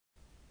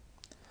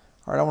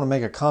All right, I want to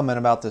make a comment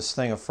about this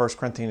thing of 1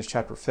 Corinthians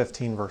chapter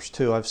 15, verse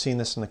 2. I've seen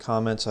this in the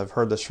comments. I've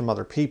heard this from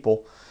other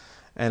people.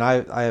 And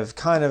I have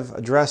kind of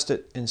addressed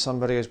it in some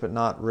videos, but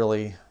not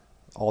really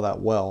all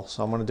that well.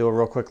 So I'm going to do a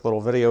real quick little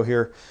video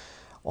here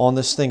on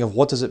this thing of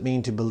what does it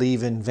mean to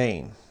believe in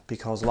vain?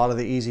 Because a lot of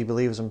the easy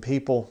believism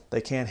people, they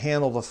can't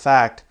handle the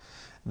fact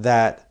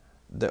that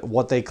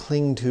what they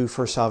cling to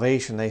for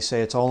salvation, they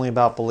say it's only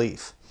about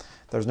belief.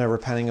 There's no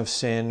repenting of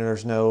sin.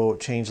 There's no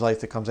changed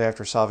life that comes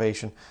after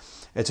salvation.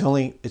 It's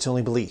only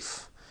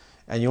belief.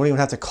 And you don't even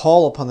have to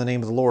call upon the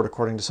name of the Lord,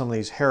 according to some of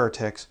these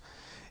heretics.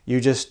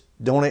 You just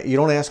don't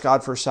ask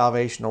God for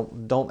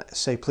salvation. Don't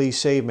say, please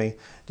save me.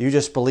 You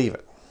just believe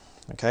it.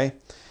 Okay?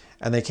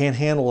 And they can't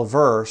handle a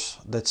verse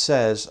that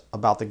says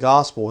about the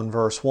gospel in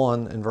verse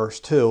 1 and verse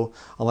 2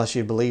 unless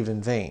you believed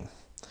in vain.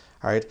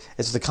 All right?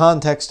 It's the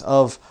context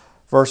of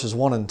verses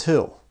 1 and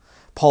 2.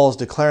 Paul is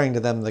declaring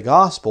to them the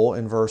gospel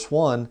in verse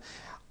 1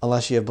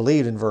 unless you have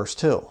believed in verse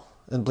 2.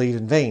 And believed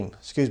in vain,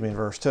 in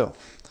verse 2. All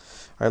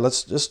right,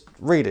 let's just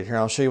read it here.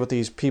 I'll show you what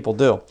these people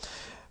do.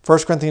 1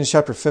 Corinthians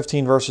chapter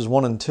 15, verses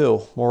 1 and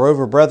 2.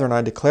 Moreover, brethren,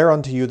 I declare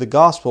unto you the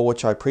gospel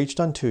which I preached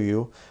unto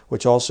you,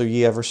 which also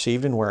ye have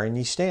received, and wherein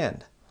ye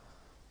stand.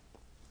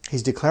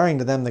 He's declaring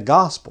to them the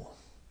gospel.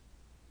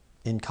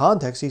 In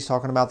context, he's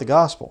talking about the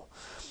gospel.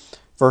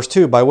 Verse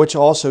 2, by which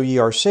also ye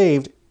are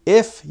saved,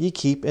 if ye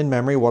keep in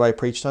memory what I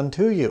preached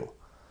unto you.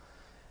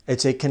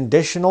 It's a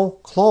conditional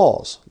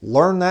clause.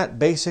 Learn that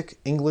basic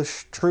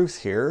English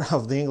truth here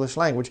of the English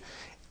language.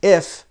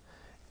 If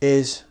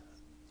is,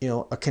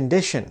 a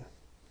condition.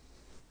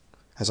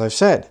 As I've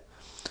said,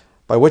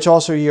 by which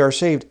also ye are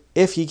saved,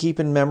 if ye keep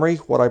in memory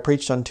what I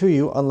preached unto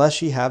you,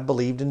 unless ye have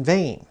believed in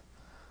vain.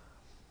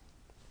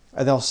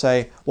 And they'll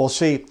say, well,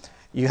 see,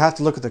 you have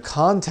to look at the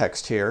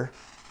context here.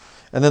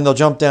 And then they'll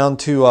jump down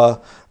to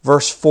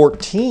verse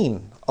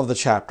 14 of the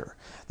chapter.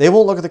 They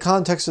won't look at the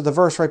context of the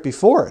verse right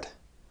before it.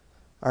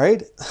 All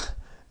right?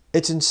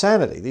 It's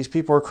insanity. These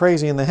people are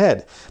crazy in the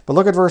head. But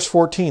look at verse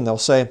 14. They'll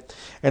say,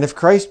 and if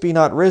Christ be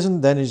not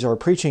risen, then is our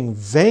preaching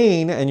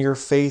vain, and your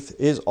faith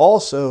is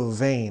also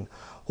vain.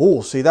 Oh,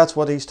 see, that's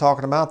what he's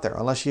talking about there.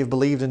 Unless you've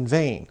believed in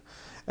vain.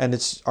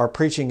 And our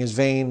preaching is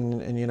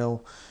vain, and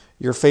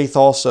your faith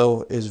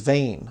also is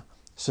vain.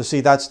 So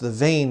see, that's the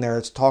vain there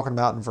it's talking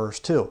about in verse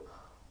 2.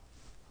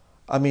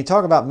 I mean,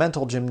 talk about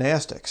mental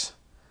gymnastics.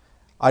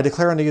 I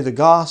declare unto you the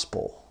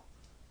gospel,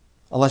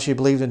 unless you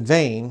believed in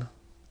vain.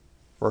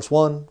 Verse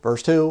 1,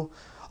 verse 2.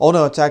 Oh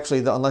no, it's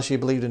actually the unless you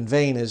believed in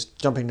vain is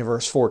jumping to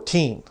verse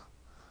 14.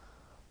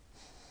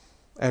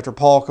 After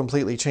Paul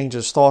completely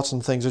changes thoughts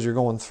and things as you're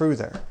going through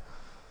there.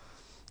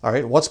 All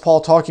right, what's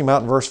Paul talking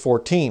about in verse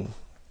 14?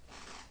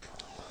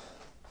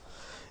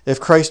 If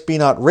Christ be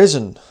not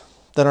risen,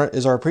 then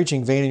is our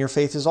preaching vain, and your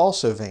faith is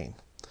also vain.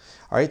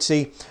 All right,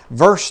 see,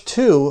 verse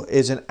 2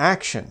 is an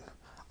action,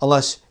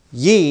 unless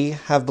ye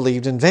have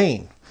believed in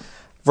vain.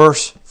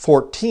 Verse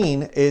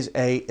 14 is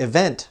an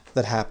event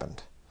that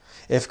happened.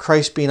 If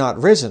Christ be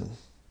not risen,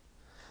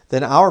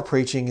 then our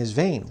preaching is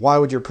vain. Why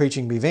would your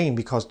preaching be vain?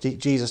 Because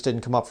Jesus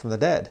didn't come up from the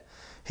dead.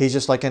 He's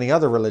just like any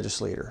other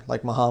religious leader,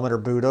 like Muhammad or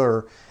Buddha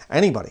or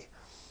anybody.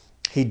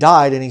 He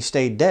died and he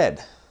stayed dead.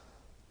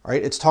 All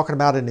right? It's talking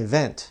about an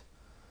event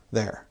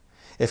there.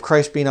 If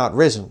Christ be not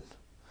risen,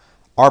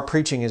 our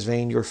preaching is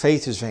vain, your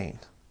faith is vain.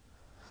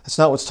 That's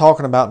not what's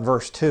talking about in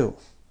verse 2.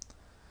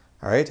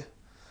 All right?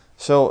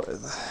 So,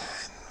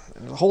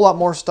 a whole lot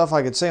more stuff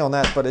I could say on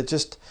that, but it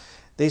just,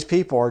 these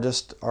people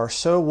are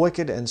so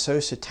wicked and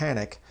so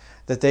satanic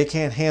that they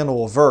can't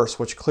handle a verse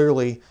which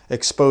clearly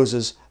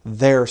exposes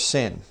their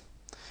sin.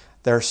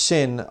 Their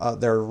sin,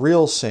 their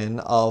real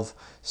sin of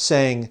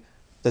saying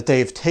that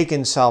they've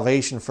taken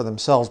salvation for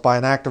themselves by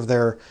an act of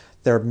their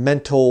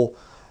mental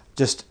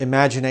just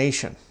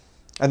imagination.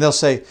 And they'll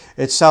say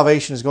it's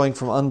salvation is going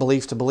from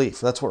unbelief to belief.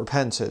 That's what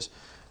repentance is.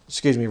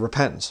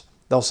 Repentance.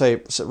 They'll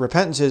say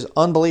repentance is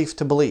unbelief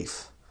to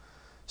belief.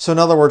 So in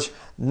other words,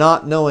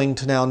 not knowing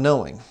to now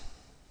knowing.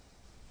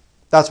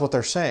 That's what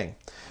they're saying.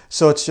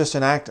 So it's just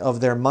an act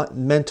of their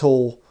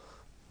mental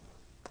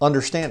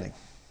understanding.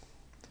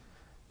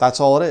 That's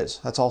all it is.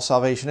 That's all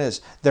salvation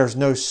is. There's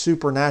no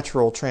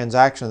supernatural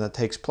transaction that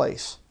takes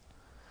place.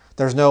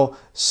 There's no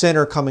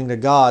sinner coming to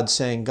God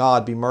saying,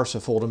 God, be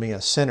merciful to me,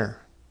 a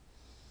sinner.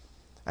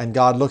 And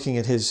God looking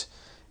at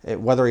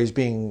whether he's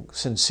being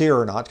sincere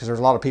or not, because there's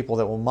a lot of people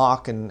that will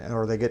mock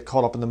or they get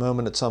caught up in the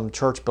moment at some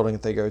church building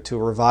that they go to,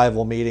 a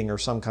revival meeting or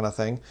some kind of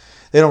thing.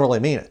 They don't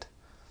really mean it.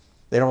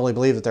 They don't really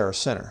believe that they're a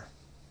sinner.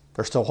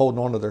 They're still holding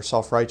on to their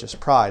self-righteous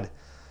pride,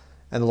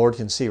 and the Lord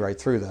can see right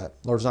through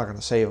that. The Lord's not going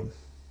to save them.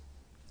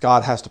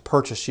 God has to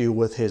purchase you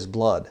with his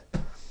blood.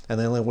 And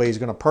the only way he's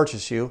going to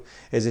purchase you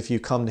is if you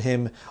come to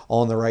him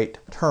on the right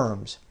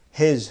terms,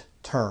 his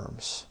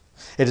terms.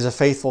 It is a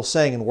faithful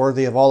saying and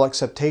worthy of all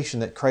acceptation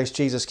that Christ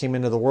Jesus came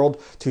into the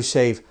world to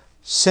save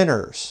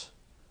sinners.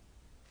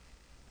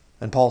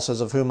 And Paul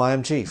says, of whom I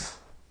am chief.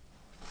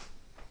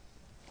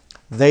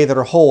 They that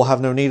are whole have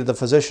no need of the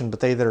physician,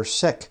 but they that are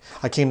sick.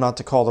 I came not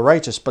to call the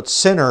righteous, but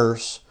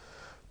sinners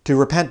to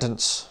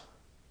repentance.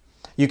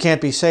 You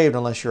can't be saved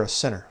unless you're a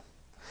sinner.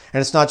 And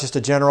it's not just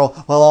a general,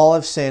 well, all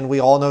have sinned. We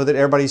all know that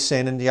everybody's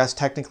sinned. And yes,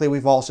 technically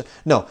we've all sinned.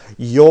 No,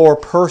 your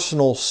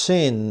personal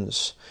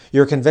sins.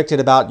 You're convicted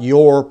about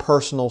your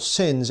personal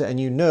sins. And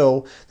you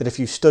know that if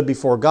you stood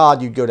before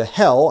God, you'd go to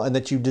hell and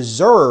that you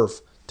deserve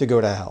to go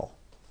to hell.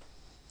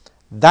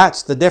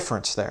 That's the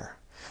difference there.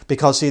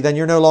 Because see, then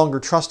you're no longer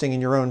trusting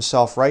in your own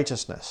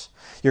self-righteousness.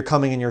 You're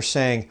coming and you're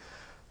saying,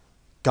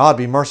 God,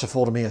 be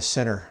merciful to me, a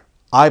sinner.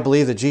 I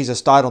believe that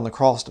Jesus died on the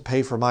cross to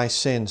pay for my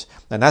sins,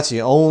 and that's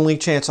the only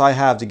chance I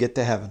have to get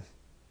to heaven.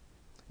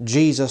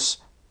 Jesus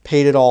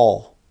paid it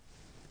all.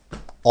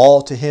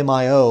 All to Him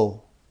I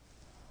owe.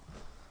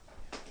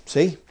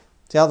 See?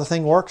 See how the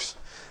thing works?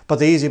 But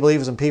the easy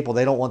believers and people,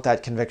 they don't want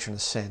that conviction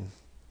of sin.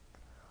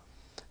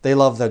 They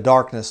love the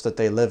darkness that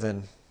they live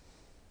in.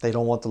 They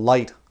don't want the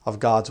light of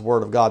God's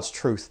Word, of God's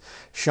truth,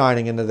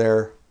 shining into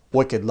their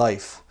wicked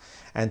life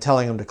and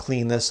telling them to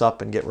clean this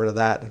up and get rid of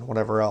that and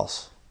whatever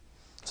else.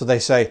 So they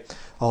say,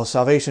 oh,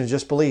 salvation is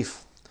just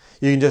belief.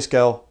 You can just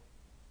go,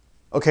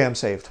 okay, I'm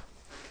saved.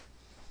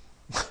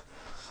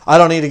 I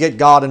don't need to get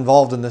God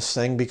involved in this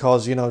thing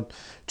because,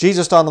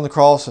 Jesus died on the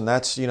cross and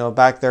that's,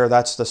 back there,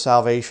 that's the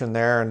salvation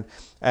there.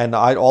 And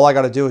all I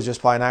got to do is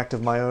just by an act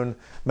of my own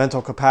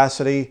mental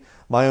capacity,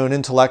 my own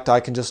intellect, I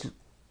can just,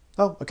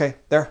 oh, okay,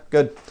 there,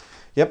 good.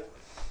 Yep.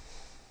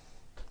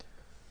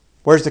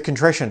 Where's the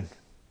contrition?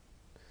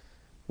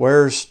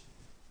 Where's,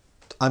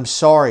 I'm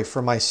sorry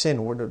for my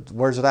sin.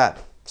 Where's it at?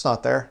 It's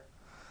not there.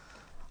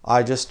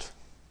 I just,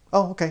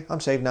 oh, okay, I'm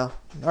saved now.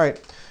 All right,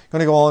 going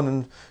to go on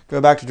and go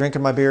back to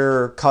drinking my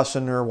beer or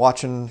cussing or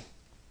watching,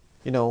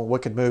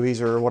 wicked movies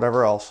or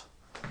whatever else.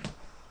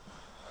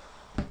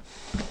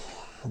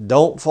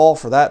 Don't fall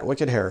for that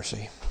wicked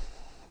heresy.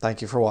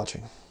 Thank you for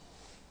watching.